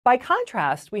By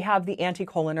contrast, we have the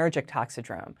anticholinergic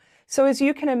toxidrome. So as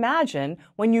you can imagine,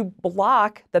 when you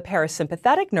block the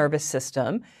parasympathetic nervous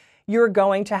system, you're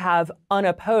going to have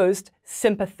unopposed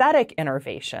sympathetic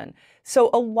innervation.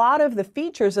 So a lot of the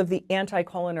features of the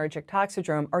anticholinergic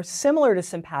toxidrome are similar to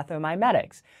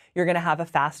sympathomimetics. You're going to have a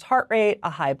fast heart rate, a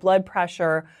high blood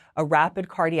pressure, a rapid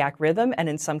cardiac rhythm, and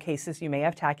in some cases you may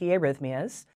have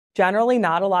tachyarrhythmias. Generally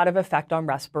not a lot of effect on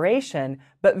respiration,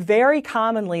 but very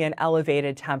commonly an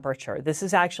elevated temperature. This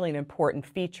is actually an important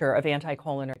feature of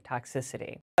anticholinergic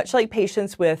toxicity. Much like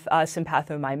patients with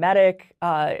sympathomimetic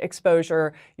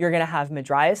exposure, you're going to have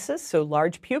medriasis, so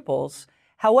large pupils.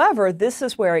 However, this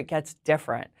is where it gets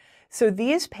different. So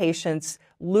these patients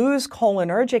lose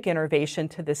cholinergic innervation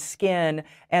to the skin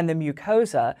and the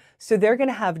mucosa, so they're going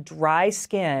to have dry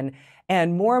skin.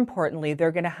 And more importantly,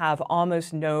 they're going to have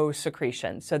almost no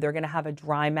secretion. So they're going to have a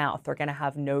dry mouth. They're going to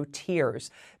have no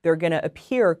tears. They're going to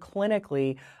appear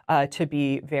clinically to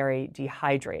be very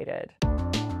dehydrated.